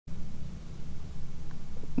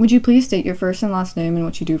Would you please state your first and last name and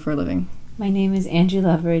what you do for a living? My name is Angie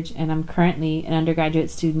Loveridge, and I'm currently an undergraduate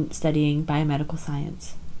student studying biomedical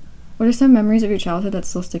science. What are some memories of your childhood that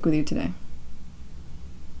still stick with you today?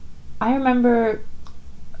 I remember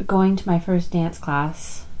going to my first dance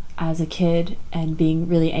class as a kid and being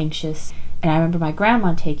really anxious. And I remember my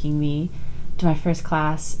grandma taking me to my first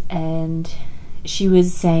class, and she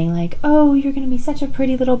was saying like, "Oh, you're going to be such a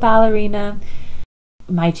pretty little ballerina."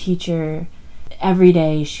 My teacher, every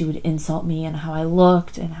day she would insult me and how I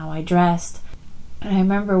looked and how I dressed. And I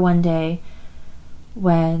remember one day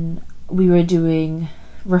when we were doing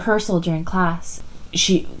rehearsal during class,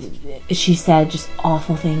 she said just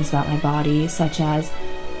awful things about my body, such as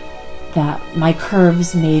that my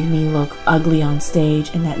curves made me look ugly on stage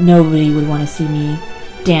and that nobody would want to see me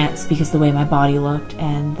dance because of the way my body looked,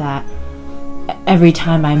 and that every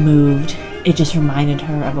time I moved it just reminded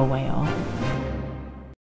her of a whale.